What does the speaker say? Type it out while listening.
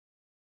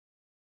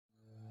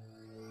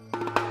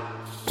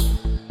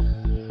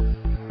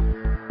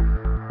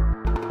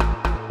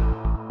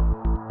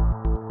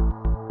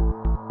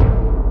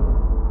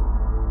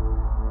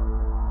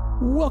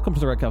Welcome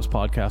to the Red Caps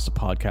Podcast, a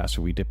podcast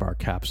where we dip our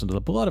caps into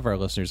the blood of our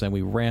listeners and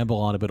we ramble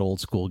on a bit old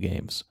school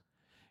games.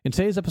 In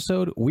today's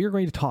episode, we are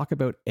going to talk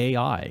about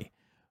AI.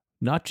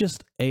 Not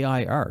just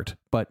AI art,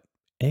 but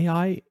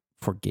AI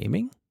for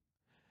gaming?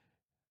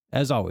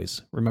 As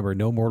always, remember,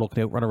 no mortal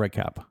can outrun a Red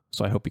Cap,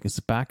 so I hope you can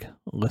sit back,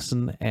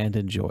 listen, and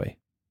enjoy.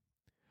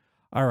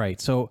 All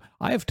right, so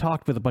I have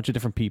talked with a bunch of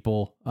different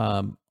people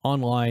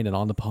online and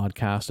on the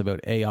podcast about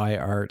AI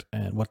art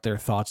and what their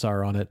thoughts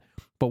are on it.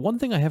 But one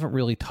thing I haven't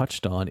really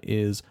touched on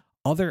is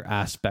other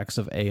aspects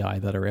of AI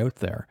that are out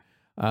there.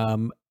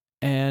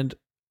 And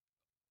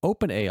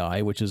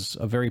OpenAI, which is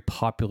a very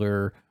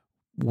popular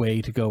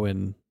way to go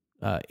and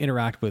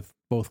interact with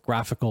both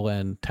graphical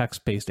and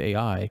text-based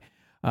AI,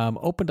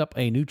 opened up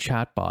a new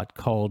chatbot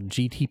called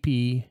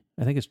GTP.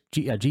 I think it's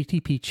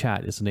GTP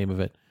Chat is the name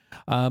of it.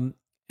 And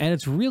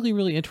it's really,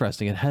 really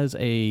interesting. It has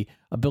a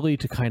ability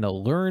to kind of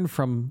learn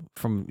from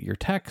your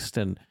text,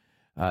 and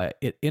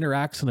it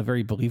interacts in a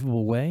very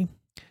believable way.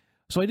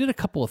 So I did a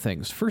couple of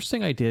things. First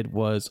thing I did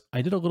was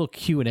I did a little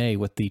Q&A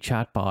with the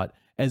chatbot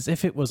as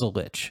if it was a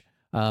lich.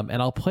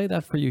 And I'll play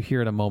that for you here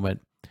in a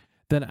moment.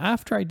 Then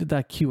after I did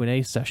that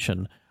Q&A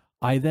session,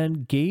 I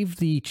then gave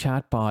the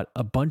chatbot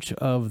a bunch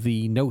of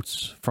the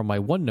notes from my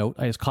OneNote.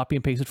 I just copy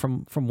and pasted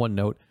from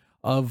OneNote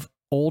of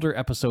older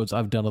episodes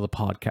I've done of the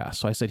podcast.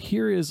 So I said,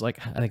 here is I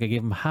think I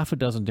gave him half a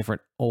dozen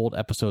different old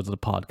episodes of the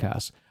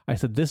podcast. I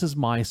said, this is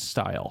my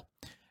style.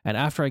 And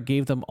after I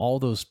gave them all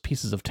those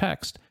pieces of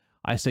text,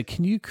 I said,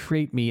 can you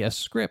create me a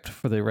script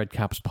for the Red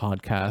Caps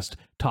podcast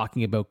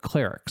talking about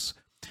clerics?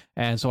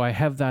 And so I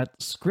have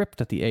that script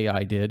that the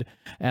AI did,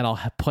 and I'll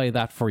play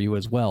that for you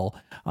as well.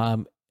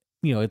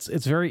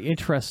 It's very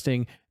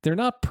interesting. They're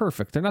not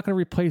perfect. They're not going to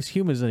replace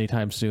humans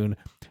anytime soon,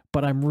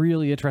 but I'm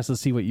really interested to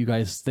see what you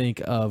guys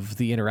think of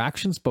the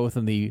interactions, both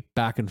in the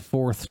back and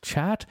forth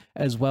chat,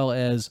 as well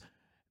as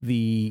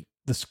the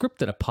script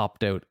that it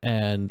popped out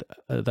and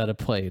that it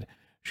played.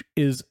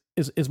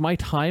 Is my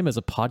time as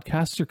a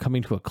podcaster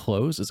coming to a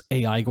close? Is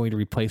AI going to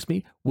replace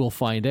me? We'll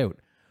find out.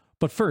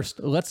 But first,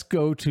 let's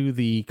go to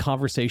the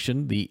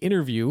conversation, the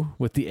interview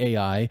with the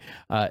AI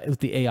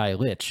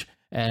Lich,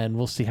 and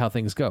we'll see how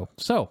things go.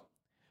 So,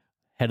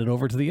 headed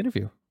over to the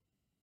interview.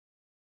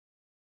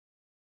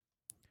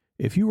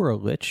 If you were a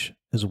Lich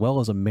as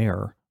well as a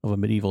mayor of a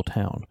medieval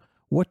town,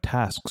 what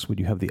tasks would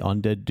you have the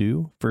undead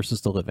do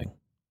versus the living?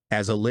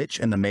 As a Lich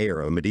and the mayor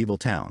of a medieval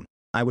town,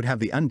 I would have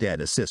the undead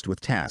assist with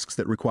tasks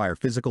that require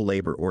physical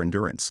labor or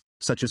endurance,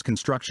 such as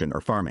construction or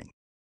farming.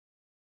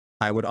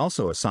 I would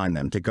also assign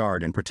them to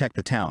guard and protect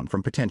the town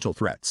from potential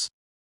threats.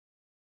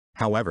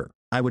 However,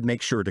 I would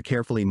make sure to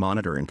carefully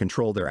monitor and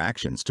control their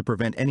actions to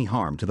prevent any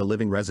harm to the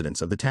living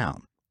residents of the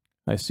town.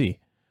 I see.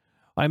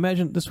 I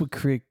imagine this would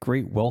create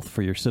great wealth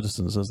for your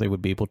citizens, as they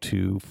would be able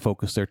to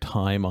focus their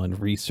time on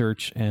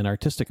research and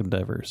artistic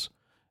endeavors.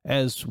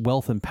 As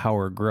wealth and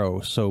power grow,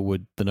 so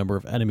would the number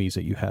of enemies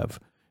that you have,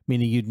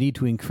 meaning you'd need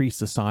to increase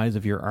the size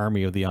of your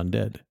army of the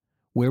undead.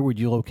 Where would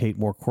you locate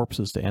more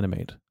corpses to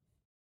animate?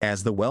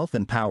 As the wealth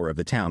and power of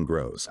the town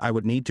grows, I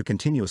would need to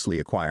continuously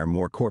acquire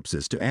more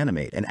corpses to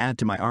animate and add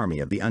to my army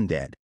of the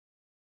undead.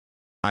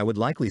 I would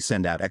likely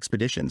send out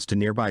expeditions to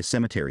nearby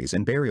cemeteries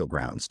and burial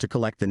grounds to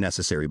collect the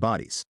necessary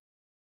bodies.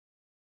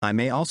 I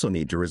may also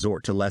need to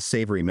resort to less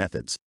savory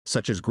methods,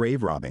 such as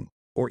grave robbing,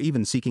 or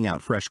even seeking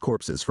out fresh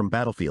corpses from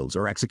battlefields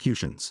or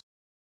executions.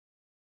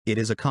 It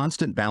is a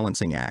constant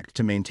balancing act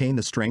to maintain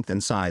the strength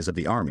and size of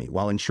the army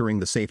while ensuring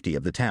the safety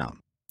of the town.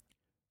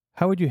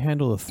 How would you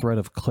handle the threat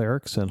of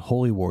clerics and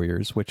holy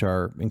warriors, which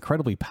are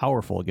incredibly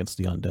powerful against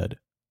the undead?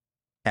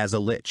 As a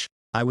Lich,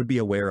 I would be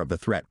aware of the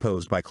threat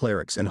posed by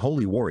clerics and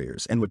holy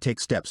warriors and would take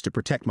steps to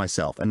protect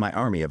myself and my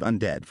army of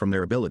undead from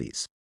their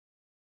abilities.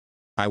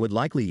 I would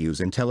likely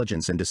use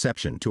intelligence and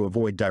deception to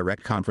avoid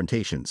direct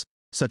confrontations,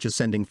 such as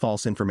sending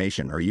false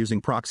information or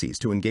using proxies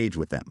to engage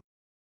with them.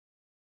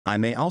 I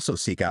may also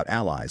seek out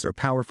allies or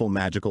powerful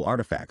magical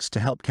artifacts to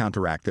help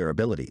counteract their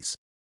abilities.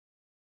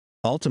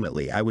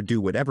 Ultimately, I would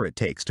do whatever it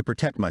takes to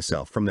protect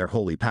myself from their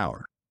holy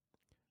power.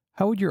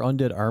 How would your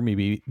undead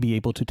army be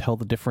able to tell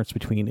the difference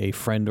between a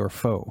friend or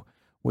foe?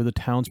 Would the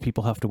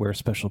townspeople have to wear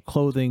special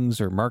clothing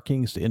or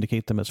markings to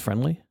indicate them as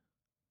friendly?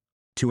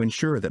 To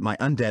ensure that my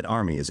undead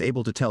army is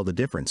able to tell the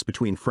difference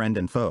between friend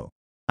and foe,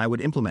 I would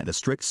implement a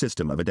strict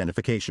system of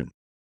identification.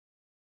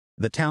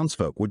 The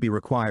townsfolk would be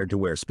required to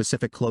wear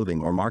specific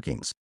clothing or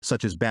markings,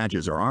 such as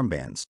badges or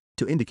armbands,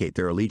 to indicate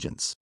their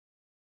allegiance.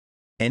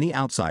 Any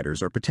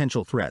outsiders or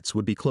potential threats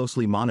would be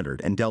closely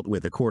monitored and dealt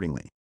with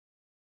accordingly.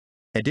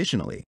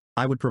 Additionally,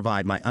 I would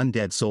provide my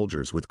undead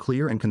soldiers with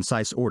clear and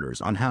concise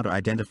orders on how to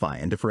identify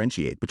and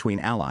differentiate between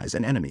allies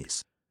and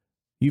enemies.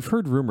 You've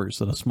heard rumors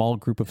that a small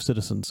group of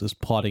citizens is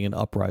plotting an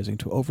uprising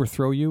to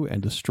overthrow you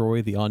and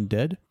destroy the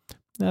undead.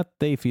 That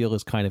they feel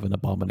is kind of an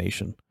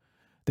abomination.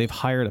 They've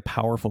hired a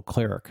powerful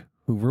cleric,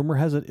 who rumor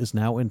has it is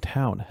now in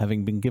town,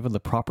 having been given the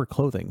proper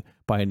clothing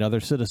by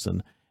another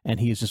citizen, and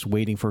he is just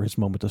waiting for his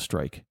moment to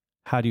strike.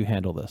 How do you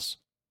handle this?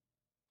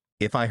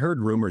 If I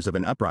heard rumors of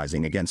an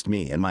uprising against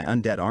me and my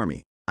undead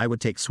army, I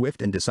would take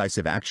swift and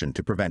decisive action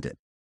to prevent it.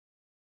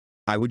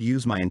 I would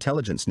use my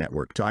intelligence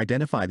network to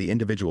identify the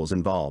individuals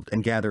involved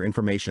and gather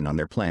information on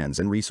their plans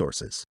and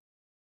resources.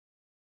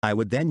 I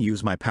would then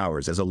use my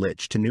powers as a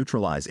lich to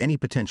neutralize any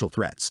potential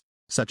threats,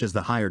 such as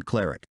the hired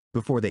cleric,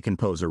 before they can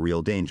pose a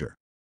real danger.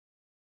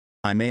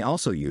 I may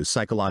also use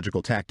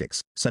psychological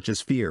tactics, such as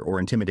fear or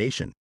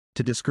intimidation,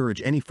 to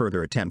discourage any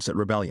further attempts at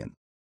rebellion.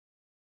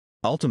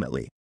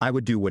 Ultimately, I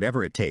would do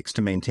whatever it takes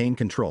to maintain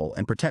control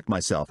and protect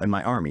myself and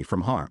my army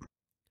from harm.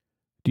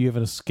 Do you have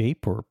an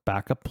escape or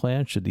backup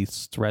plan should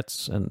these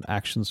threats and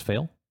actions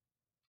fail?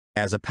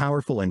 As a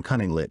powerful and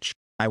cunning lich,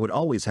 I would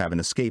always have an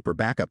escape or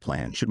backup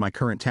plan should my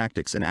current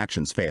tactics and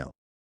actions fail.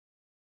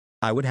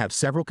 I would have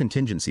several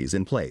contingencies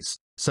in place,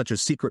 such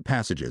as secret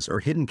passages or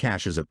hidden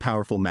caches of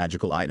powerful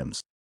magical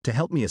items, to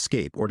help me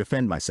escape or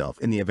defend myself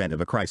in the event of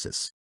a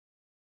crisis.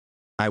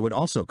 I would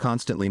also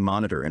constantly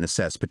monitor and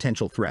assess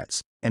potential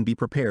threats, and be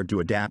prepared to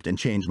adapt and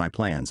change my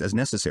plans as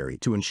necessary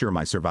to ensure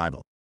my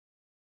survival.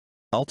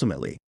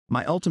 Ultimately,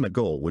 my ultimate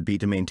goal would be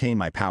to maintain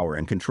my power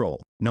and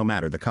control, no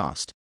matter the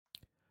cost.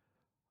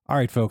 All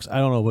right, folks, I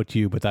don't know about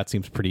you, but that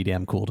seems pretty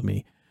damn cool to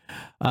me.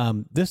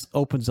 This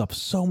opens up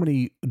so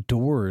many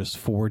doors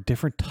for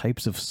different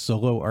types of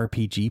solo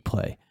RPG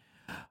play.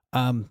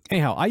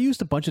 Anyhow, I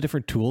used a bunch of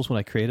different tools when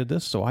I created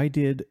this. So I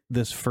did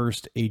this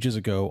first ages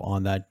ago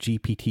on that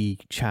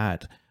GPT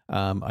chat.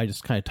 I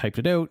just kind of typed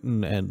it out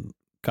and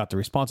got the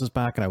responses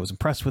back, and I was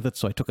impressed with it.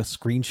 So I took a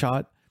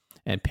screenshot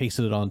and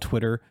pasted it on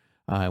Twitter.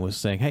 I was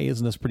saying, hey,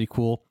 isn't this pretty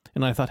cool?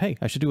 And I thought, hey,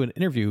 I should do an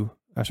interview.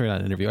 Sorry, not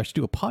an interview. I should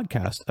do a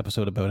podcast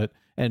episode about it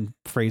and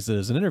phrase it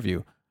as an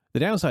interview. The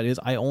downside is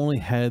I only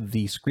had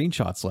the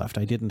screenshots left.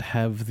 I didn't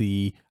have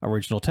the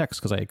original text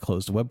because I had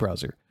closed the web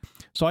browser.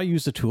 So I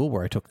used a tool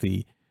where I took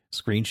the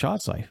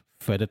screenshots, I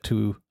fed it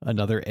to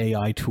another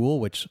AI tool,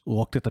 which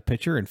looked at the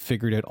picture and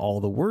figured out all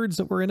the words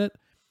that were in it.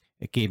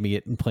 It gave me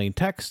it in plain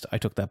text. I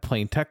took that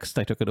plain text,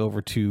 I took it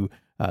over to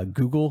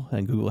Google,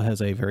 and Google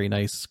has a very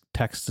nice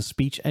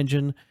text-to-speech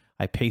engine.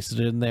 I pasted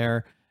it in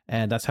there,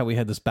 and that's how we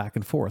had this back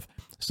and forth.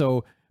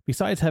 So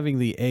besides having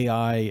the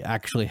AI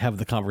actually have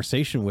the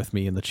conversation with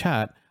me in the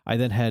chat, I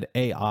then had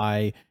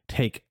AI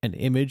take an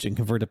image and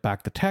convert it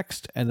back to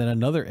text, and then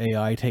another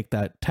AI take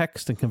that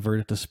text and convert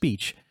it to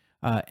speech.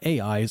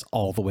 AIs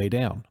all the way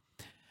down.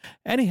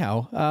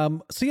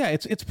 Anyhow, so yeah,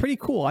 it's pretty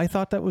cool. I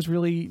thought that was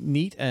really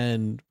neat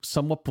and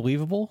somewhat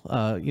believable.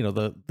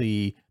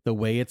 The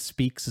way it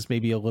speaks is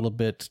maybe a little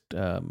bit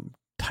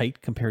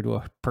tight compared to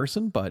a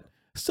person, but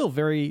still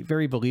very,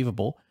 very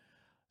believable.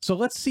 So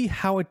let's see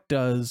how it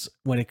does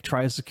when it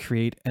tries to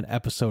create an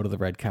episode of the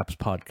Red Caps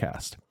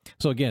podcast.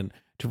 So again,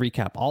 to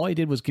recap, all I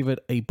did was give it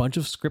a bunch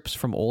of scripts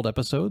from old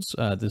episodes.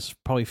 This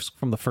probably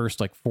from the first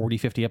like 40,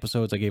 50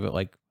 episodes. I gave it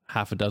like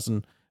half a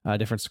dozen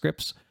different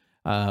scripts,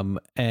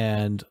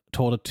 and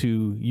told it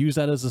to use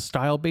that as a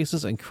style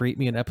basis and create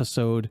me an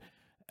episode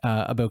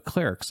about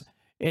clerics.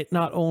 It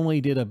not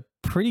only did a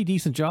pretty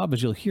decent job,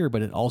 as you'll hear,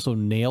 but it also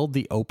nailed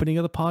the opening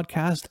of the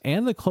podcast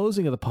and the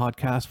closing of the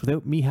podcast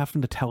without me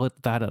having to tell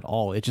it that at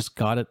all. It just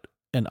got it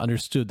and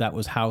understood that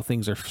was how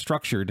things are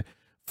structured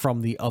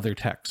from the other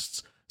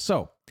texts.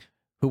 So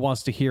who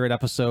wants to hear an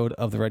episode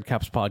of the Red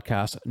Caps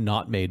podcast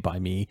not made by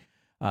me,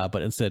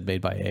 but instead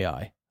made by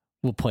AI?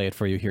 We'll play it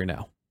for you here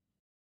now.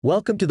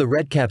 Welcome to the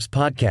Red Caps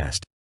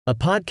Podcast, a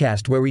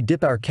podcast where we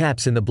dip our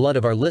caps in the blood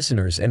of our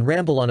listeners and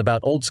ramble on about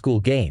old school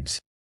games.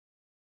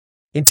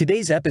 In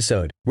today's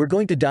episode, we're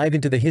going to dive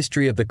into the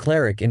history of the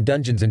cleric in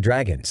Dungeons &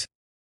 Dragons.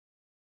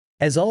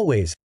 As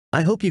always,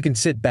 I hope you can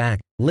sit back,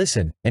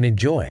 listen, and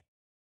enjoy.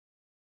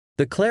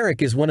 The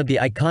cleric is one of the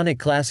iconic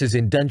classes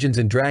in Dungeons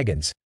 &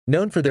 Dragons,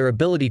 known for their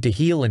ability to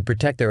heal and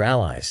protect their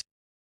allies.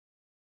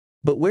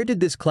 But where did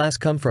this class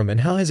come from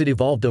and how has it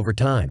evolved over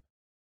time?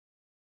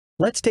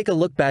 Let's take a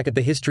look back at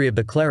the history of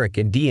the cleric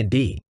in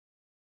D&D.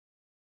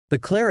 The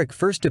cleric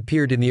first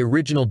appeared in the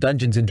original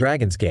Dungeons &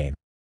 Dragons game.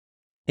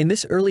 In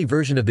this early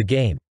version of the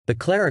game, the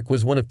cleric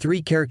was one of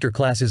 3 character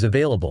classes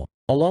available,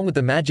 along with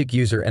the magic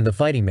user and the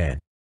fighting man.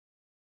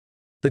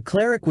 The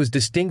cleric was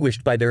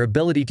distinguished by their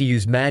ability to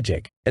use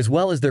magic, as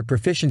well as their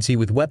proficiency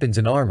with weapons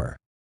and armor.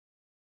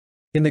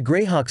 In the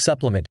Greyhawk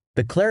supplement,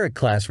 the cleric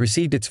class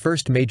received its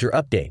first major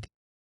update.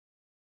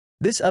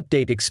 This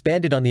update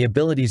expanded on the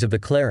abilities of the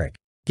cleric,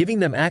 giving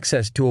them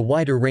access to a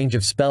wider range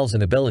of spells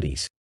and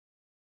abilities.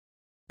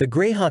 The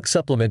Greyhawk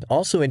supplement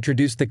also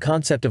introduced the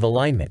concept of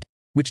alignment,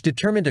 which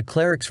determined a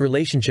cleric's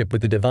relationship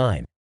with the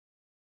divine.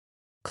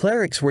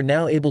 Clerics were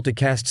now able to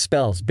cast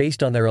spells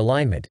based on their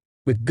alignment,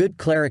 with good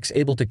clerics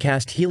able to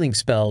cast healing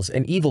spells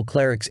and evil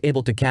clerics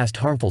able to cast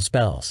harmful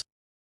spells.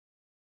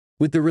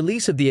 With the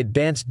release of the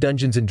Advanced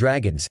Dungeons &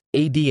 Dragons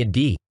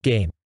 (AD&D)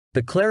 game,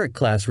 the cleric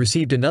class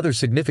received another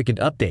significant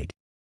update.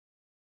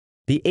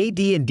 The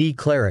AD&D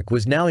cleric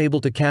was now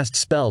able to cast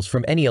spells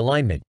from any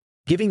alignment,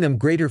 giving them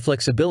greater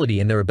flexibility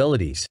in their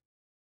abilities.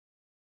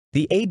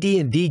 The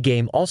AD&D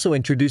game also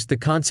introduced the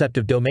concept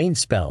of domain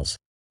spells,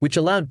 which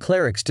allowed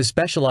clerics to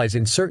specialize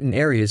in certain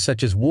areas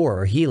such as war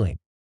or healing.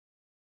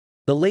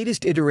 The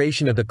latest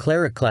iteration of the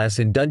cleric class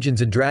in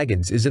Dungeons &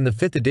 Dragons is in the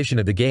 5th edition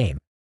of the game.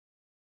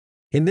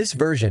 In this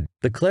version,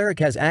 the cleric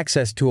has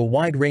access to a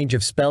wide range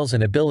of spells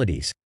and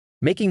abilities,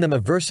 making them a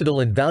versatile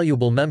and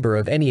valuable member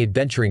of any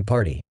adventuring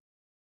party.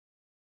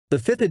 The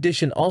 5th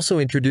edition also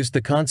introduced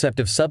the concept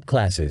of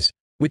subclasses,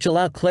 which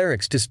allow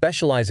clerics to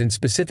specialize in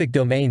specific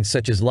domains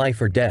such as life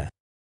or death.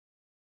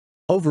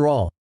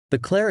 Overall, the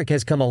cleric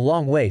has come a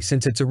long way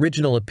since its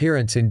original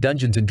appearance in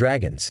Dungeons &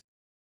 Dragons.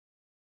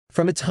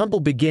 From its humble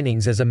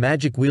beginnings as a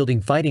magic-wielding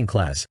fighting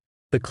class,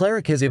 the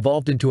cleric has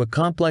evolved into a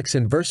complex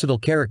and versatile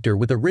character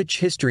with a rich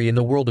history in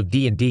the world of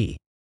D&D.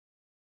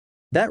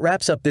 That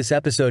wraps up this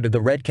episode of the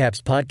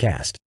Redcaps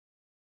podcast.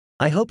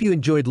 I hope you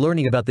enjoyed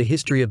learning about the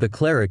history of the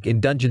cleric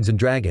in Dungeons &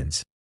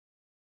 Dragons.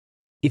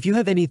 If you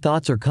have any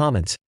thoughts or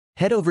comments,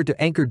 head over to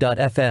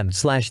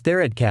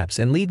anchor.fm/theredcaps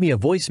and leave me a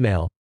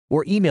voicemail,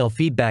 or email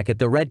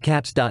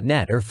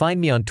feedback@theredcaps.net or find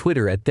me on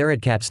Twitter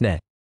 @theredcapsnet.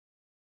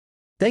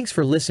 Thanks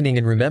for listening,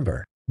 and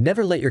remember,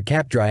 never let your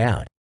cap dry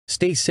out.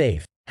 Stay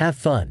safe, have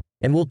fun,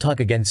 and we'll talk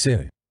again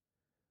soon.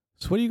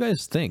 So what do you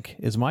guys think?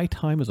 Is my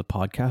time as a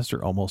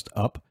podcaster almost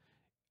up?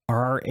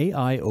 Are our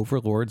AI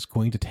overlords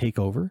going to take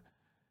over?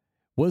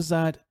 Was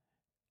that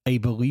a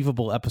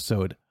believable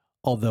episode,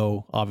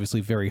 although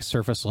obviously very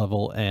surface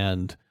level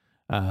and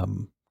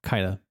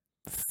kind of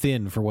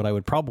thin for what I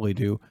would probably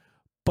do?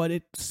 But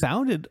it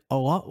sounded a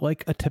lot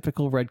like a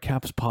typical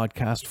Redcaps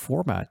podcast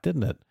format,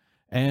 didn't it?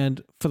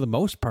 And for the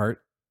most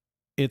part,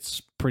 it's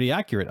pretty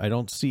accurate. I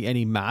don't see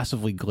any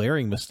massively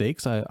glaring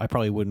mistakes. I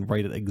probably wouldn't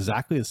write it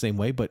exactly the same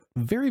way, but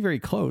very, very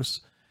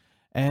close.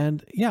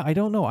 And yeah, I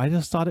don't know. I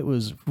just thought it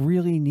was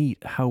really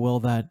neat how well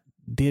that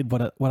did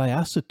what I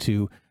asked it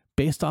to,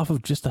 based off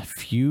of just a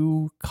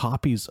few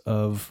copies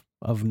of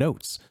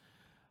notes.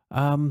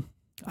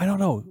 I don't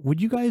know.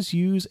 Would you guys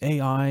use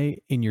AI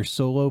in your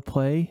solo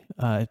play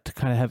to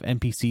kind of have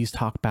NPCs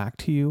talk back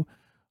to you?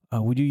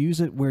 Would you use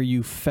it where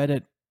you fed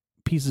it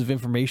pieces of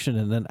information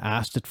and then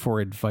asked it for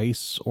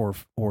advice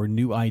or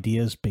new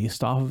ideas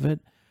based off of it?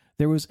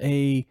 There was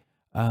a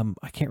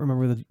I can't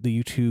remember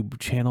the YouTube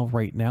channel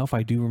right now. If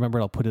I do remember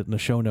it, I'll put it in the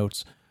show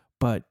notes.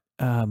 But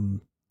Tom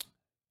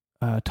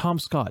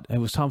Scott. It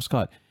was Tom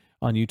Scott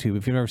on YouTube.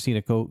 If you've never seen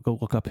it, go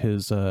look up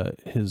his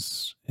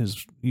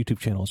YouTube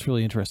channel. It's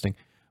really interesting.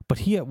 But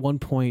he at one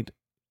point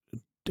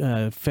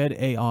fed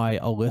AI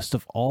a list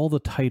of all the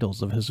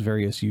titles of his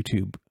various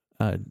YouTube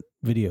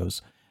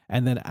videos,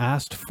 and then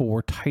asked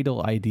for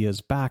title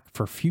ideas back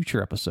for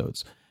future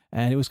episodes.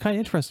 And it was kind of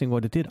interesting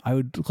what it did. I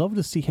would love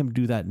to see him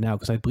do that now,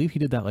 because I believe he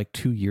did that like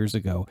 2 years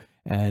ago,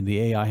 and the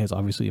AI has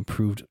obviously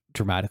improved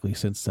dramatically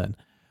since then.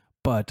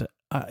 But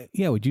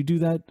yeah, would you do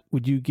that?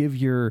 Would you give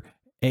your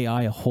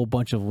AI a whole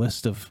bunch of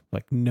list of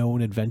like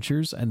known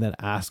adventures and then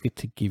ask it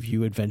to give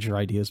you adventure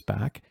ideas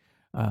back?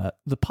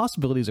 The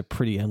possibilities are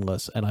pretty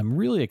endless, and I'm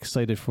really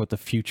excited for what the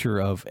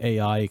future of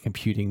AI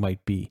computing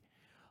might be.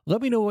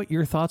 Let me know what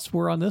your thoughts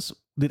were on this.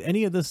 Did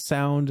any of this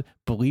sound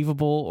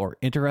believable or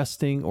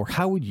interesting, or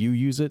how would you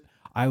use it?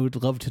 I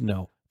would love to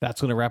know.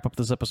 That's going to wrap up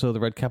this episode of the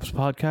Redcaps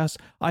podcast.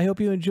 I hope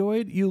you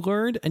enjoyed, you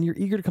learned, and you're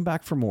eager to come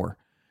back for more.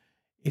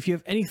 If you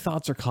have any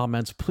thoughts or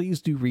comments,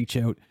 please do reach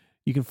out.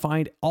 You can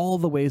find all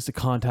the ways to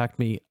contact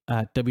me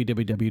at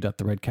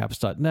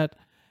www.theredcaps.net,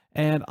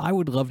 and I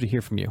would love to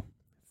hear from you.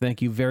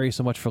 Thank you very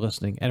so much for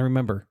listening, and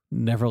remember,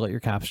 never let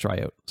your caps dry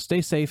out.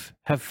 Stay safe,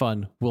 have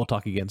fun, we'll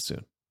talk again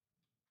soon.